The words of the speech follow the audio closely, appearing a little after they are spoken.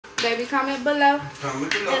Baby, comment below.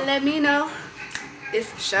 And let me know.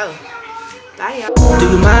 It's a show. Bye, y'all. Do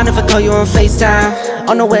you mind if I call you on FaceTime?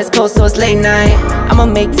 On the West Coast, so it's late night. I'ma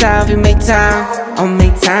make time if you make time. I'ma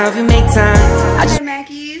make time if you make time. Hey,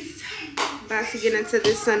 Mackies. About to get into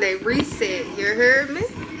this Sunday reset. You heard me?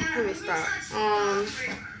 Let me stop.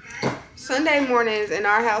 Sunday mornings in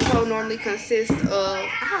our household normally consist of,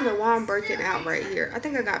 I don't know why I'm breaking out right here. I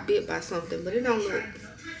think I got bit by something, but it don't look,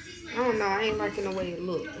 I don't know, I ain't liking the way it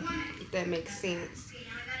looked, if that makes sense.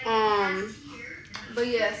 But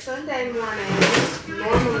yeah, Sunday mornings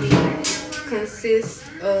normally consist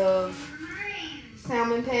of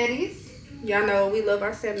salmon patties. Y'all know we love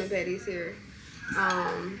our salmon patties here. So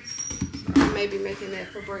I may be making that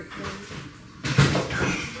for breakfast.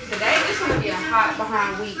 Today it's gonna be a hot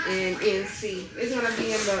behind week in NC. It's gonna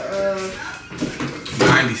be in the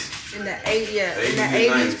 90s. In the 80s, yeah, in the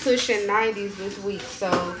 80s pushing 90s this week.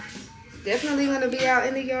 So definitely gonna be out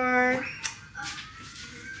in the yard.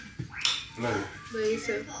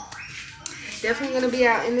 Definitely gonna be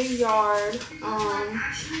out in the yard.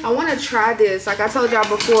 I want to try this. Like I told y'all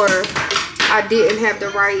before, I didn't have the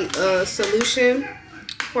right solution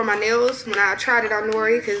for my nails when I tried it on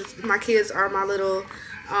Nori, because my kids are my little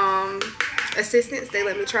assistants. They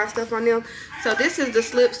let me try stuff on them. So this is the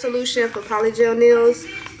slip solution for polygel nails.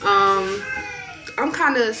 I'm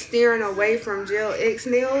kind of steering away from gel X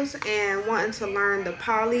nails and wanting to learn the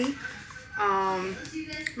poly.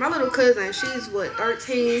 My little cousin, she's what,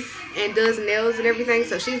 13, and does nails and everything,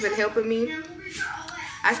 so she's been helping me.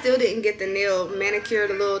 I still didn't get the nail manicured,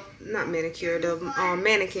 the little, not manicured, the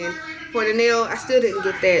mannequin for the nail. I still didn't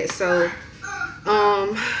get that, so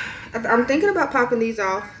I'm thinking about popping these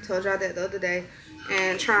off. Told y'all that the other day,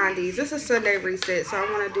 and trying these. This is Sunday reset, so I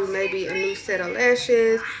want to do maybe a new set of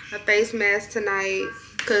lashes, a face mask tonight,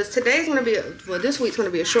 because today's gonna be this week's gonna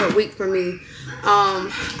be a short week for me.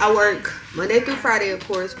 I work Monday through Friday, of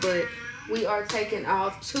course, but we are taking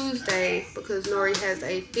off Tuesday because Nori has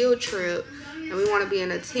a field trip and we want to be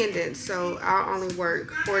in attendance, so I'll only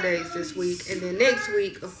work 4 days this week, and then next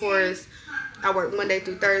week, of course, I work Monday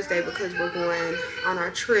through Thursday because we're going on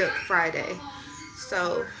our trip Friday.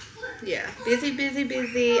 So yeah,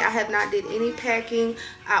 busy. I have not did any packing.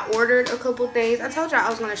 I ordered a couple things. I told y'all I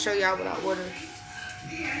was going to show y'all what I ordered.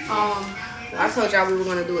 I told y'all we were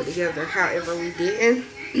going to do it together. However, we didn't.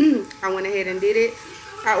 I went ahead and did it.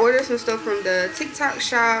 I ordered some stuff from the TikTok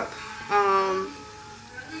shop.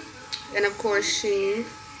 And of course, Shein.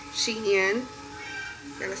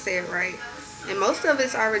 Gotta say it right. And most of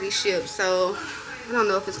it's already shipped, so I don't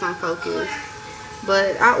know if it's gonna focus.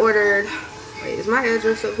 But I ordered, wait, is my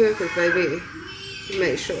address up here? Because baby,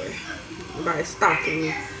 make sure nobody's stalking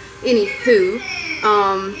me. Anywho,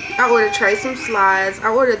 I ordered Trey some slides. I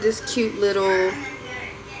ordered this cute little,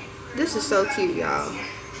 this is so cute, y'all.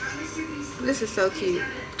 This is so cute.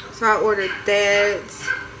 So I ordered that.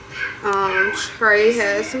 Trey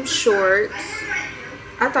has some shorts.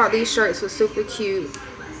 I thought these shirts were super cute.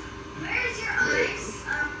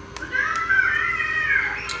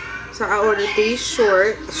 So I ordered these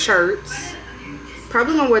shirts.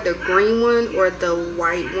 Probably gonna wear the green one or the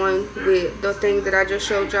white one with the thing that I just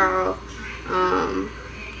showed y'all.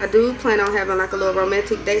 I do plan on having like a little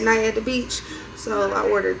romantic date night at the beach, so I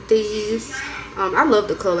ordered these. I love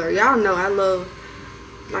the color. Y'all know I love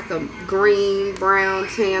like a green, brown,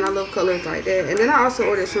 tan. I love colors like that. And then I also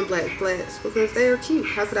ordered some black flats because they are cute.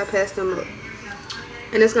 How could I pass them up?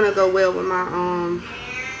 And it's gonna go well with my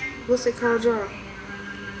what's it called, y'all?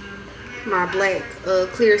 My black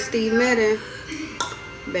clear Steve Madden,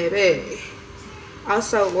 baby.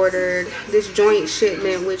 Also ordered this joint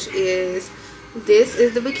shipment, which is, this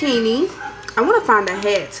is the bikini. I want to find a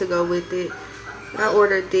hat to go with it. I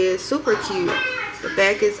ordered this, super cute. The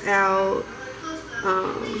back is out.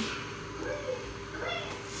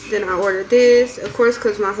 Then I ordered this, of course,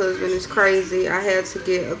 because my husband is crazy. I had to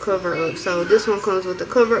get a cover up, so this one comes with the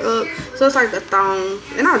cover up, so it's like the thong.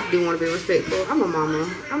 And I do want to be respectful. I'm a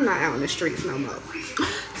mama. I'm not out in the streets no more,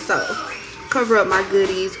 so cover up my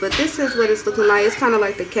goodies. But this is what it's looking like. It's kind of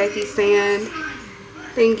like the khaki sand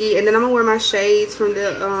thingy. And then I'm gonna wear my shades from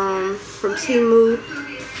the from Temu.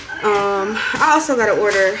 I also gotta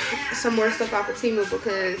order some more stuff off of Temu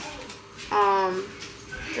because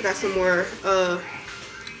I got some more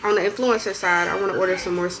on the influencer side. I want to order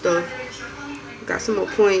some more stuff. Got some more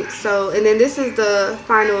points. So, and then this is the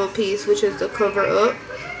final piece, which is the cover up.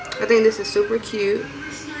 I think this is super cute.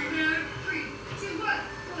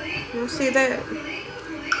 You'll see that.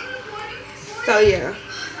 So yeah,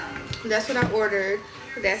 that's what I ordered.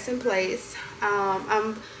 That's in place.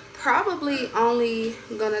 I'm probably only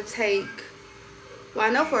gonna take Well, I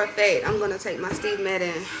know for a fact I'm gonna take my Steve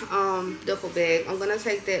Madden duffel bag. I'm gonna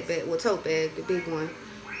take that bag, well, tote bag, the big one.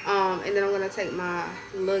 And then I'm gonna take my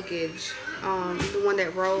luggage, the one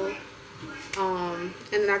that rolled. And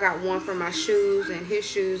then I got one for my shoes and his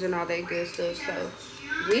shoes and all that good stuff. So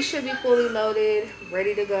we should be fully loaded,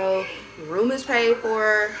 ready to go. The room is paid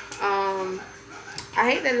for. I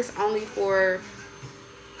hate that it's only for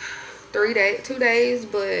 2 days,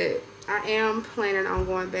 but I am planning on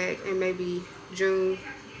going back in maybe June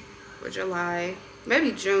or July,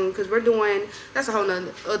 maybe June, because we're doing, that's a whole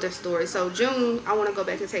nother other story. So June, I want to go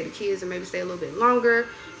back and take the kids and maybe stay a little bit longer.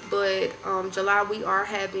 But July, we are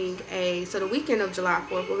having so the weekend of July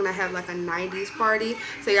 4th, we're gonna have like a 90s party.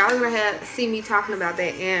 So y'all gonna see me talking about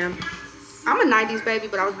that. And I'm a 90s baby,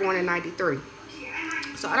 but I was born in 93.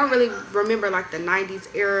 So I don't really remember like the 90s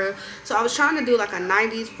era. So I was trying to do like a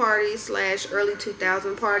 90s party / early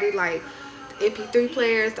 2000 party, like the MP3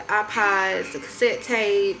 players, the iPods, the cassette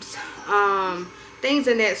tapes, things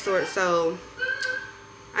in that sort. So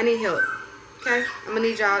I need help. Okay, I'm gonna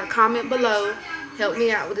need y'all to comment below, help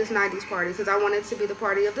me out with this 90s party, because I want it to be the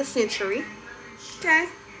party of the century. Okay,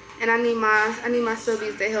 and I need my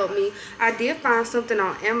subbies to help me. I did find something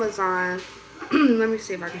on Amazon. Let me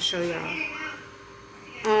see if I can show y'all.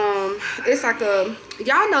 It's like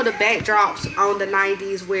y'all know the backdrops on the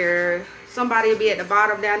 90s where somebody will be at the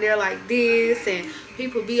bottom down there like this, and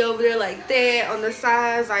people be over there like that on the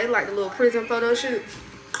sides, like the little prison photo shoot.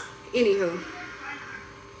 Anywho,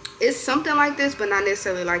 it's something like this, but not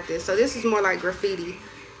necessarily like this. So this is more like graffiti.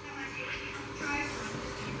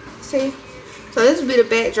 See? So this would be the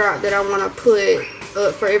backdrop that I want to put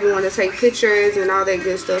up for everyone to take pictures and all that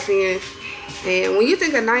good stuff in. And when you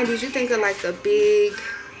think of 90s, you think of like the big,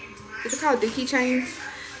 is it called dookie chains?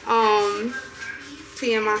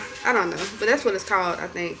 TMI, I don't know, but that's what it's called, I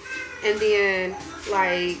think. And then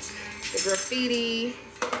like the graffiti,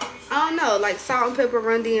 I don't know, like Salt and Pepper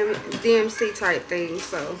Run DMC type things.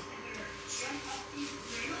 So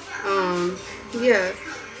yeah,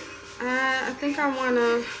 I think I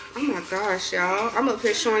wanna, oh my gosh, y'all, I'm up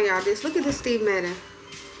here showing y'all this. Look at this Steve Madden.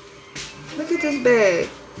 Look at this bag.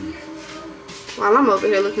 While I'm over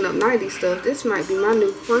here looking up 90s stuff, this might be my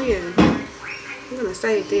new friend. I'm gonna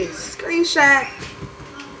save this screenshot.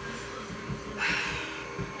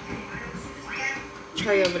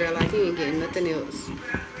 Trey over there like he ain't getting nothing else.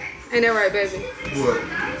 Ain't that right, baby? What?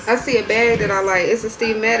 I see a bag that I like. It's a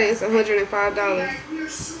Steve Madden. It's $105.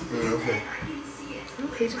 Okay. Oh,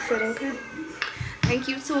 he just said okay. Thank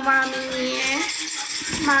you to mommy.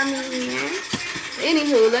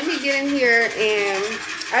 Anywho, let me get in here, and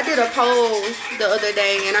I did a poll the other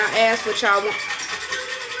day, and I asked what y'all want.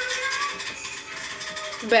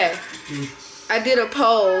 Babe, I did a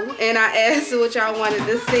poll, and I asked what y'all wanted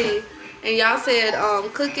to see, and y'all said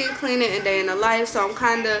cooking, cleaning, and day in the life. So I'm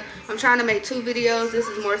trying to make 2 videos. This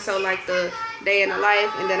is more so like the day in the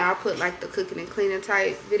life, and then I'll put like the cooking and cleaning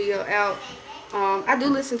type video out. I do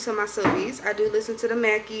listen to my subbies. I do listen to the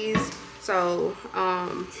Mackies. So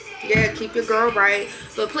yeah, keep your girl right.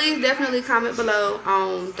 But please definitely comment below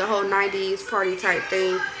on the whole 90s party type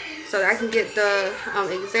thing, so that I can get the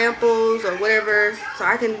examples or whatever, so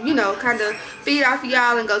I can, you know, kind of feed off of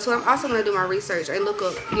y'all and go to. I'm also going to do my research and look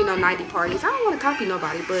up, you know, 90 parties. I don't want to copy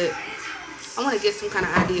nobody, but I want to get some kind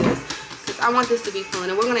of ideas, because I want this to be fun,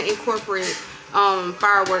 and we're going to incorporate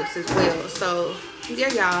fireworks as well. So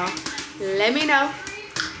yeah, y'all, let me know,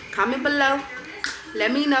 comment below,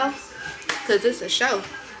 let me know, because it's a show.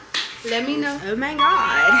 Let me know. Oh my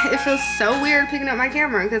god, it feels so weird picking up my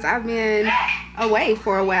camera, because I've been away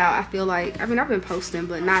for a while. I feel like, I mean, I've been posting,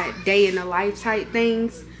 but not day in the life type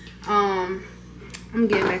things. I'm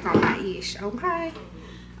getting back on my ish. Okay.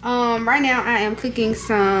 Right now I am cooking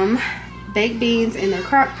some baked beans in the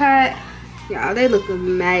crock pot. Y'all, they look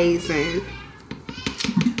amazing.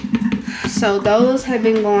 So those have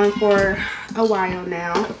been going for a while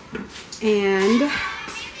now, and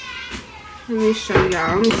let me show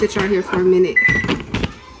y'all. Let me sit y'all here for a minute.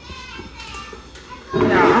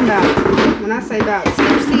 Y'all, I'm about, when I say about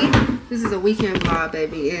tipsy, this is a weekend vlog,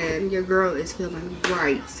 baby, and your girl is feeling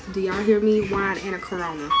right. Do y'all hear me? Wine and a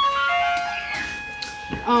Corona.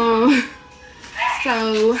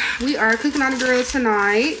 So we are cooking on the grill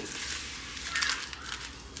tonight.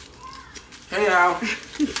 Hey, y'all.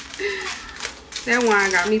 That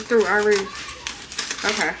wine got me through already.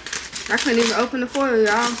 Okay. I couldn't even open the foil,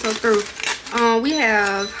 y'all. I'm so through. We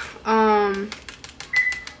have I'm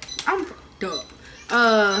fucked up.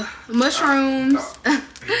 Mushrooms,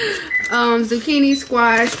 zucchini,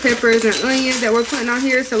 squash, peppers, and onions that we're putting on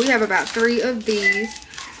here. So we have about 3 of these.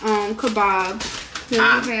 Kebabs. Then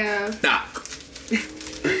we have Stop.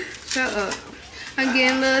 shut up. I'm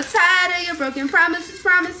getting a little tired of your broken promises.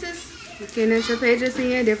 Looking at your page and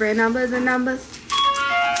seeing different numbers and numbers.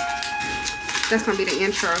 That's gonna be the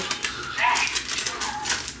intro.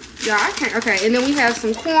 Y'all, I can't. Okay, and then we have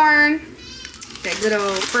some corn. That good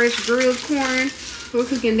old fresh grilled corn. We're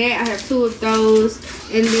cooking that. I have 2 of those.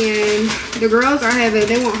 And then the girls are having,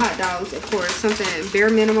 they want hot dogs, of course. Something bare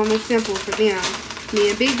minimum and simple for them. Me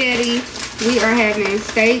and Big Daddy, we are having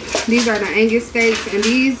steak. These are the Angus steaks. And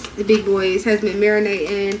these big boys has been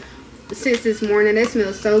marinating since this morning. They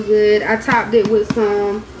smell so good. I topped it with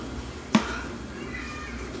some,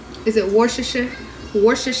 is it Worcestershire,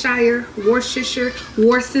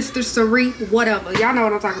 whatever. Y'all know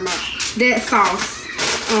what I'm talking about. That sauce.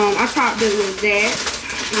 I topped it with that.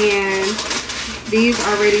 And these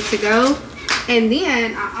are ready to go. And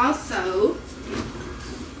then I also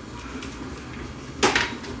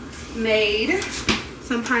made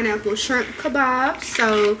some pineapple shrimp kebabs.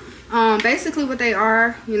 So basically what they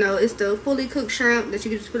are, you know, it's the fully cooked shrimp that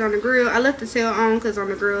you can just put on the grill. I left the tail on because on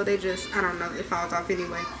the grill they just, I don't know, it falls off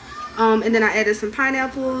anyway. And then I added some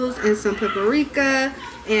pineapples and some paprika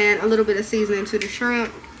and a little bit of seasoning to the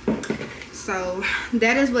shrimp. So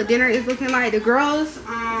that is what dinner is looking like. The girls,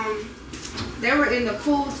 they were in the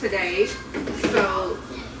pool today, so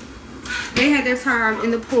they had their time in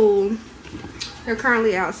the pool. They're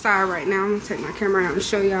currently outside right now. I'm gonna take my camera out and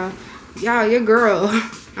show y'all. Y'all, your girl,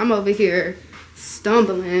 I'm over here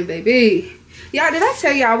stumbling, baby. Y'all, did I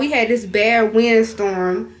tell y'all we had this bad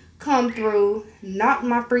windstorm come through, knock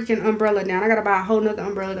my freaking umbrella down? I gotta buy a whole nother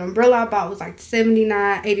umbrella. The umbrella I bought was like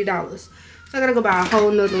 $79, $80. So I gotta go buy a whole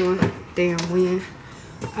nother one. Damn wind.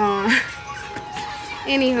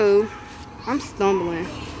 Anywho, I'm stumbling.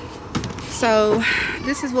 So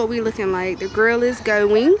this is what we looking like. The grill is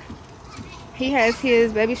going. He has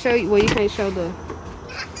his, baby, show you, well, you can't show the,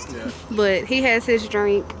 yeah, but he has his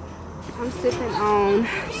drink. I'm sipping on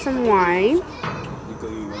some wine.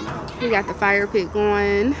 We got the fire pit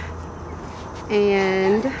going.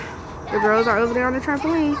 And the girls are over there on the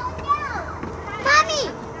trampoline.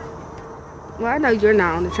 Mommy! Well, I know you're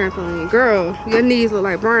not on the trampoline. Girl, your knees look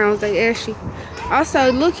like Browns. They ashy.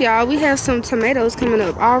 Also, look, y'all, we have some tomatoes coming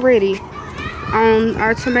up already on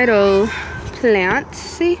our tomato plants.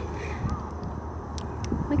 See?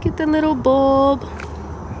 Look at the little bulb.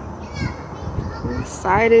 I'm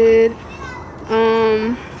excited.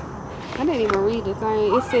 I didn't even read the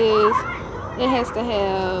thing. It says it has to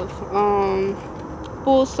have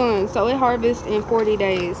full sun, so it harvests in 40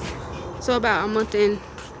 days. So about a month and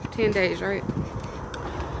 10 days, right?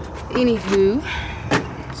 Anywho,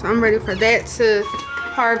 so I'm ready for that to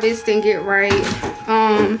harvest and get right.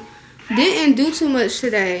 Didn't do too much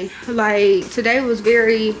today. Like, today was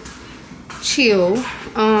very chill.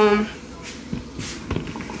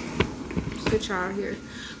 Switch y'all here.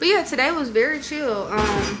 But yeah, today was very chill.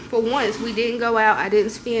 For once, we didn't go out. I didn't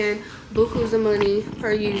spend bukus of money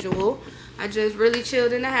per usual. I just really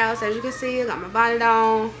chilled in the house. As you can see, I got my bonnet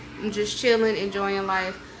on. I'm just chilling, enjoying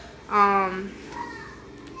life.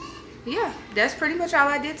 Yeah, that's pretty much all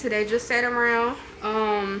I did today. Just sat around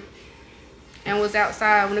and was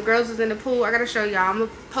outside. When the girls was in the pool, I gotta show y'all. I'm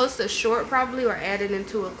gonna post a short probably or add it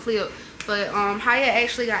into a clip. But Haya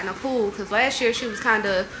actually got in the pool because last year she was kind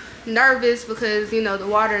of nervous because, you know, the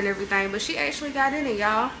water and everything. But she actually got in it,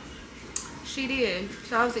 y'all. She did.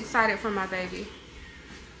 So I was excited for my baby.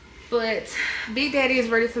 But Big Daddy is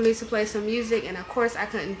ready for me to play some music, and of course I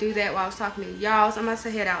couldn't do that while I was talking to y'all, so I'm about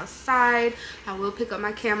to head outside. I will pick up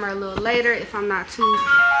my camera a little later if I'm not too,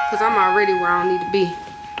 because I'm already where I don't need to be.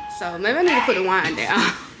 So maybe I need to put the wine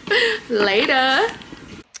down. Later.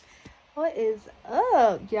 What is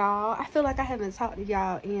up, y'all? I feel like I haven't talked to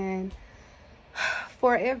y'all in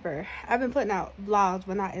forever. I've been putting out vlogs,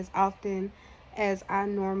 but not as often as I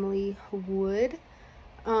normally would.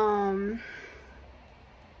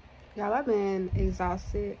 Y'all, I've been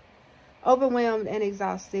exhausted, overwhelmed and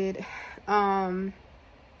exhausted. Where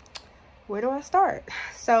do I start?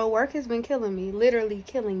 So work has been killing me, literally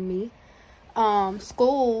killing me.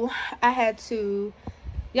 School, I had to,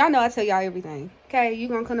 y'all know I tell y'all everything. Okay, you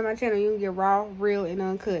gonna come to my channel, you can get raw, real, and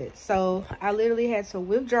uncut. So I literally had to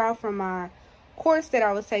withdraw from my course that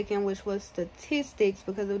I was taking, which was statistics,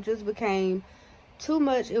 because it just became too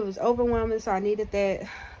much. It was overwhelming, so I needed that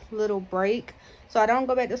little break. So I don't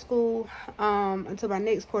go back to school until my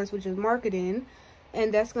next course, which is marketing,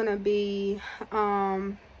 and that's gonna be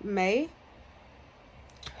May.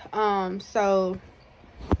 So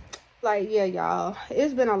like, yeah, y'all,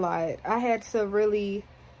 it's been a lot. I had to really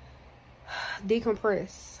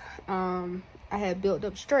decompress. I had built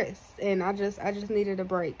up stress, and I just needed a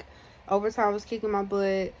break. Overtime was kicking my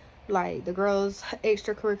butt. Like, the girls'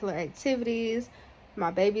 extracurricular activities, My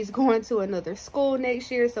baby's going to another school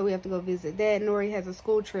next year, so we have to go visit that. Nori has a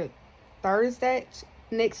school trip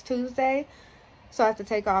next Tuesday, so I have to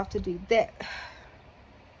take off to do that.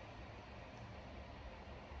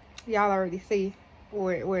 Y'all already see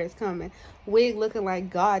where it's coming. Wig looking like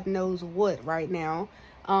God knows what right now.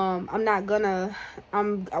 I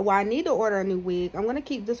need to order a new wig. I'm gonna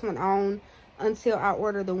keep this one on until I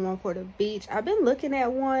order the one for the beach. I've been looking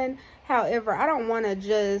at one. However, I don't want to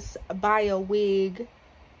just buy a wig,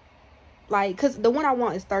 like, because the one I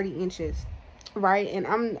want is 30 inches, right? And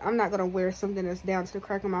I'm not gonna wear something that's down to the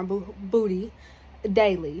crack of my booty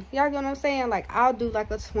daily. Y'all get what I'm saying? Like, I'll do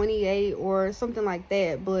like a 28 or something like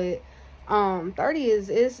that, but 30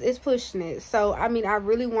 is pushing it. So I mean, I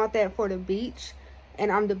really want that for the beach,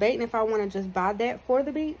 and I'm debating if I want to just buy that for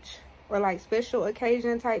the beach or like special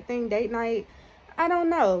occasion type thing, date night. I don't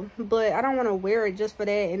know, but I don't want to wear it just for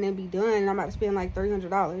that and then be done and I'm about to spend like $300. You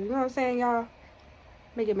know what I'm saying, y'all?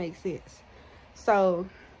 Make it make sense. So,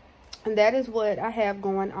 and that is what I have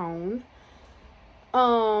going on.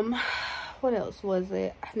 What else was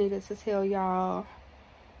it I needed to tell y'all?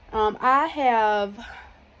 Let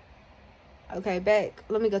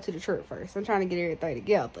me go to the church first. I'm trying to get everything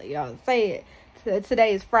together, y'all. Say it.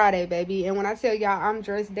 Today is Friday, baby, and when I tell y'all I'm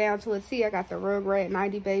dressed down to a T, I got the Rugrat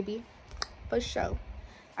 90, baby, for sure.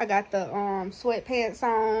 I got the sweatpants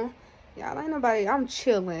on. Y'all ain't nobody. I'm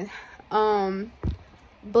chilling.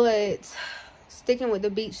 But sticking with the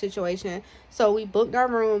beach situation. So we booked our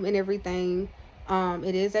room and everything.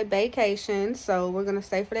 It is a vacation, so we're gonna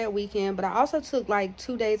stay for that weekend. But I also took like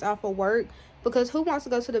 2 days off of work because who wants to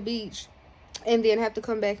go to the beach and then have to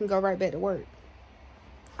come back and go right back to work?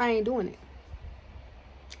 I ain't doing it.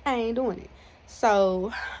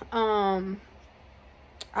 So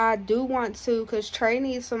I do want to, because Trey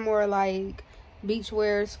needs some more like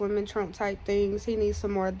beachwear, swimming trunk type things. He needs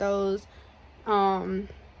some more of those.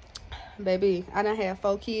 Baby, I done have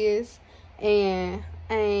 4 kids and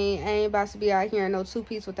I ain't about to be out here in no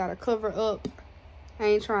 2-piece without a cover up. I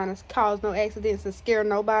ain't trying to cause no accidents and scare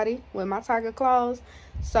nobody with my tiger claws.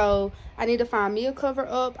 So I need to find me a cover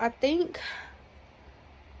up. I think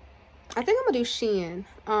I'm gonna do Shein.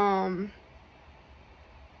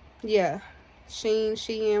 Yeah,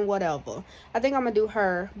 Shein, whatever. I think I'm gonna do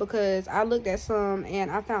her because I looked at some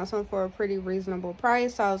and I found some for a pretty reasonable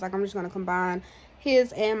price. So I was like, I'm just gonna combine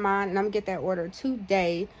his and mine, and I'm gonna get that order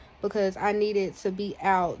today because I need it to be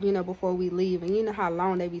out, you know, before we leave, and you know how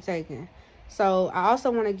long they be taking. So I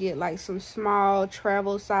also want to get like some small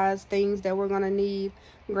travel size things that we're gonna need.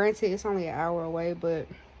 Granted, it's only an hour away, but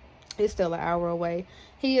it's still an hour away.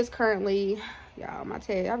 He is currently, y'all, my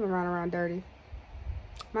tag, I've been running around dirty.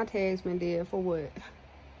 My tag's been dead for what?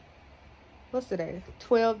 What's today?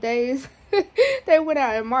 12 days? They went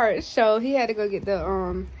out in March, so he had to go get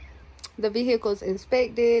the vehicles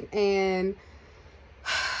inspected, and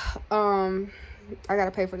I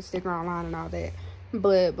gotta pay for the sticker online and all that.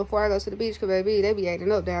 But before I go to the beach, cause baby, they be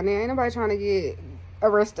acting up down there. Ain't nobody trying to get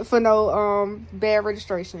arrested for no bad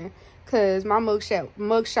registration. Cause my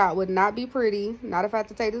mugshot would not be pretty. Not if I have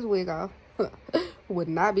to take this wig off. Would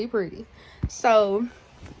not be pretty. So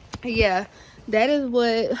yeah, that is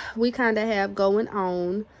what we kind of have going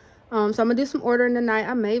on. So I'm gonna do some ordering tonight.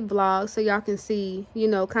 I made vlogs so y'all can see, you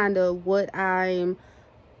know, kind of what I'm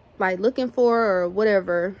like looking for or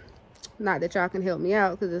whatever. Not that y'all can help me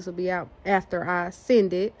out because this will be out after I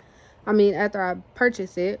send it. I mean, after I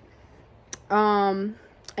purchase it.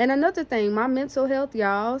 And another thing, my mental health,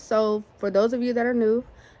 y'all. So for those of you that are new,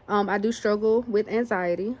 I do struggle with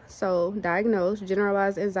anxiety. So diagnosed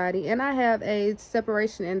generalized anxiety, and I have a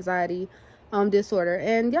separation anxiety disorder.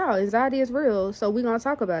 And y'all, anxiety is real, so we're gonna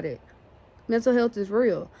talk about it. Mental health is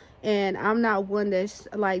real, and I'm not one that's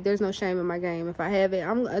like, there's no shame in my game. If I have it,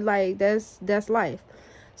 I'm like, that's life.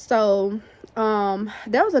 So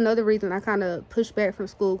that was another reason I kind of pushed back from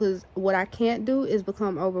school, because what I can't do is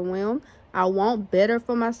become overwhelmed. I want better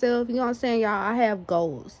for myself. You know what I'm saying, y'all? I have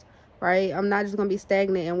goals, right? I'm not just gonna be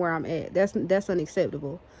stagnant in where I'm at. That's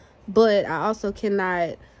unacceptable. But I also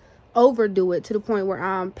cannot overdo it to the point where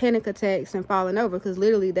I'm panic attacks and falling over, because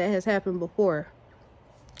literally that has happened before.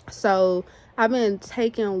 So I've been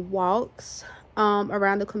taking walks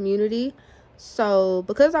around the community. So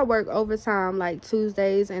because I work overtime like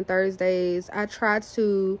Tuesdays and Thursdays, I try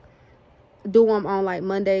to do them on like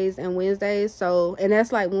Mondays and Wednesdays. So, and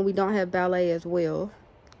that's like when we don't have ballet as well.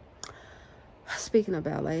 Speaking of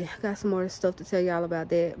ballet, I got some more stuff to tell y'all about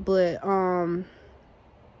that. But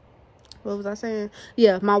what was I saying?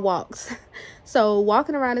 Yeah, my walks. So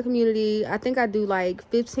walking around the community, I think I do like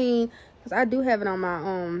 15, because I do have it on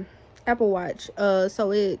my Apple Watch.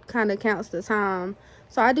 So it kind of counts the time.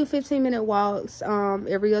 So I do 15-minute walks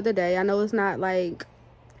every other day. I know it's not like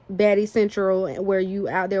baddie central where you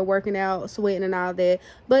out there working out, sweating and all that,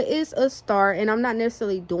 but it's a start, and I'm not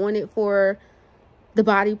necessarily doing it for the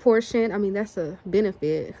body portion. I mean, that's a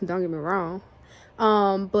benefit, don't get me wrong,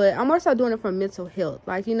 but I'm also doing it for mental health,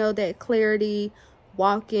 like, you know, that clarity,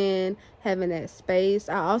 walking, having that space.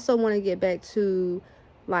 I also want to get back to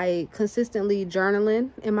like consistently journaling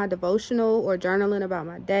in my devotional, or journaling about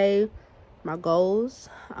my day, my goals,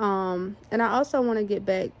 and I also want to get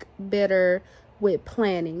back better with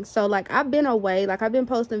planning. So like I've been away, like I've been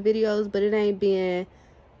posting videos, but it ain't been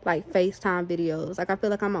like FaceTime videos. Like I feel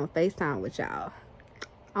like I'm on FaceTime with y'all,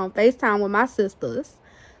 on FaceTime with my sisters.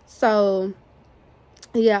 So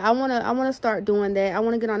yeah, I want to start doing that. I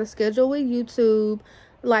want to get on a schedule with YouTube.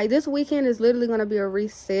 Like this weekend is literally going to be a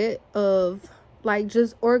reset of like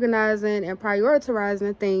just organizing and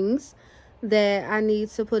prioritizing things that I need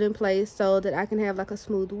to put in place so that I can have like a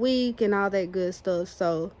smooth week and all that good stuff.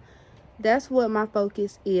 So that's what my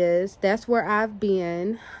focus is. That's where I've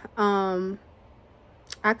been. I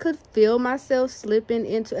could feel myself slipping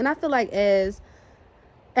into, and I feel like as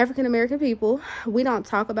African American people, we don't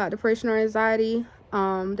talk about depression or anxiety.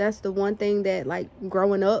 That's the one thing that, like,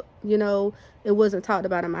 growing up, you know, it wasn't talked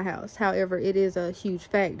about in my house. However, it is a huge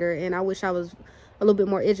factor, and I wish I was a little bit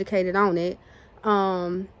more educated on it.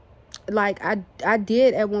 Like I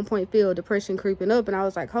did at one point feel depression creeping up, and I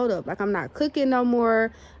was like, hold up, like I'm not cooking no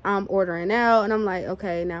more, I'm ordering out, and I'm like,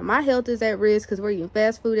 okay, now my health is at risk because we're eating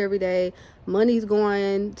fast food every day, money's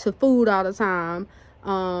going to food all the time,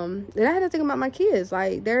 and I had to think about my kids,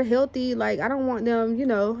 like they're healthy, like I don't want them, you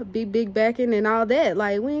know, be big backing and all that,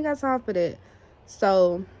 like we ain't got time for that.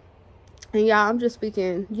 So, and y'all, I'm just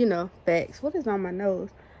speaking, you know, facts. What is on my nose?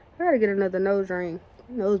 I gotta get another nose ring.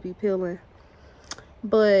 My nose be peeling.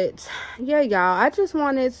 But yeah, y'all, I just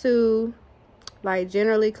wanted to like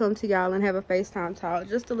generally come to y'all and have a FaceTime talk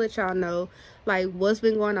just to let y'all know like what's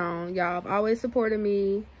been going on. Y'all have always supported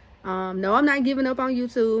me. No, I'm not giving up on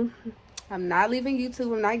YouTube. I'm not leaving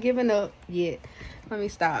YouTube. I'm not giving up yet. Let me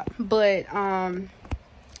stop. But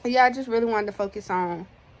yeah, I just really wanted to focus on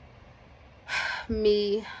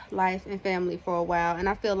me, life, and family for a while, and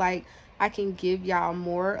I feel like I can give y'all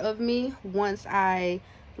more of me once I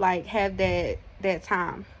like have that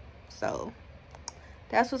time. So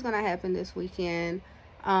that's what's gonna happen this weekend.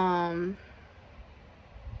 I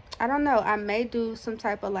don't know, I may do some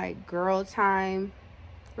type of like girl time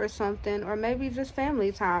or something, or maybe just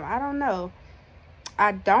family time. I don't know.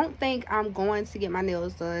 I don't think I'm going to get my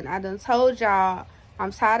nails done. I done told y'all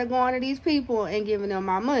I'm tired of going to these people and giving them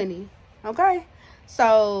my money. Okay,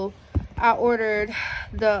 so I ordered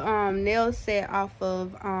the nail set off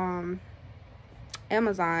of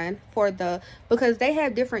Amazon because they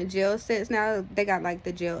have different gel sets now. They got like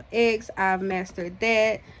the gel X. I've mastered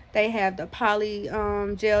that. They have the poly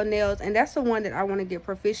gel nails, and that's the one that I want to get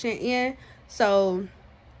proficient in. So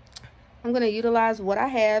I'm gonna utilize what I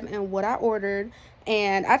have and what I ordered.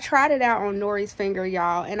 And I tried it out on Nori's finger,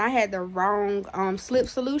 y'all, and I had the wrong slip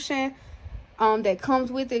solution that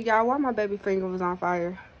comes with it, y'all. Why my baby finger was on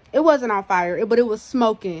fire? It wasn't on fire, but it was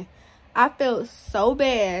smoking. I felt so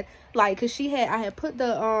bad, like, cause I had put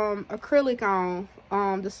the acrylic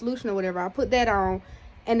on, the solution or whatever. I put that on,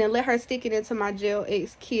 and then let her stick it into my Gel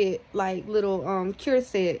X kit, like little cure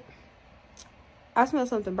set. I smelled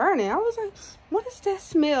something burning. I was like, what is that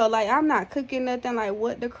smell? Like, I'm not cooking nothing. Like,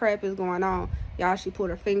 what the crap is going on? Y'all, she pulled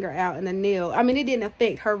her finger out in the nail. I mean, it didn't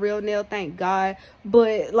affect her real nail, thank God.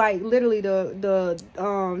 But, like, literally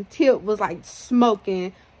the tip was, like,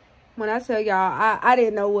 smoking. When I tell y'all, I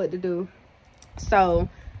didn't know what to do. So,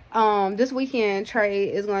 this weekend,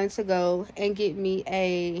 Trey is going to go and get me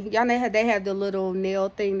y'all know how they have the little nail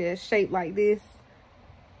thing that's shaped like this?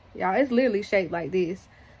 Y'all, it's literally shaped like this.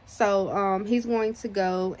 So, he's going to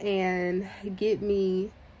go and get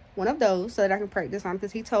me one of those so that I can practice on,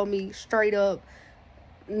 because he told me straight up,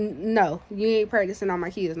 no, you ain't practicing on my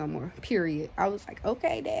kids no more, period. I was like,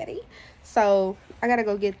 okay, daddy. So, I gotta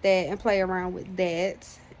go get that and play around with that.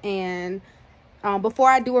 And before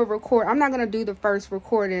I do a record, I'm not gonna do the first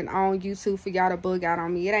recording on YouTube for y'all to bug out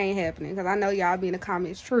on me. It ain't happening, because I know y'all be in the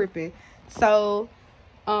comments tripping. So,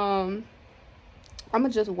 I'm gonna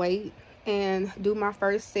just wait and do my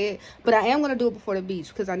first set, but I am gonna do it before the beach,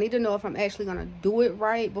 because I need to know if I'm actually gonna do it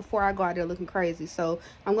right before I go out there looking crazy. So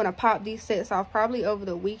I'm gonna pop these sets off probably over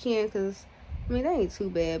the weekend, because I mean, they ain't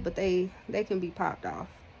too bad, but they can be popped off.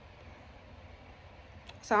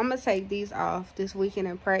 So I'm gonna take these off this weekend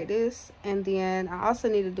and practice. And then I also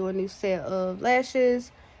need to do a new set of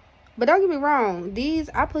lashes. But don't get me wrong,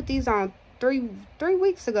 I put these on three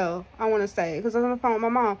weeks ago, I want to say, because I was on the phone with my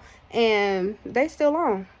mom, and they still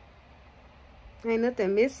on. Ain't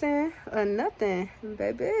nothing missing or nothing,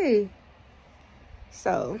 baby.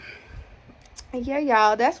 So yeah,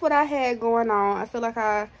 y'all, that's what I had going on. I feel like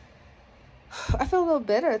I feel a little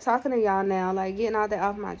better talking to y'all now, like getting all that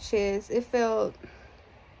off my chest. It felt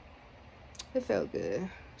good.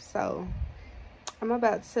 So I'm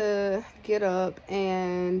about to get up,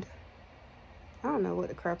 and I don't know what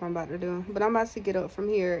the crap I'm about to do, but I'm about to get up from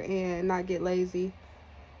here and not get lazy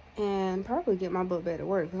and probably get my butt back to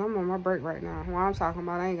work, because I'm on my break right now. While I'm talking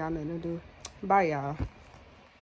about, I ain't got nothing to do. Bye, y'all.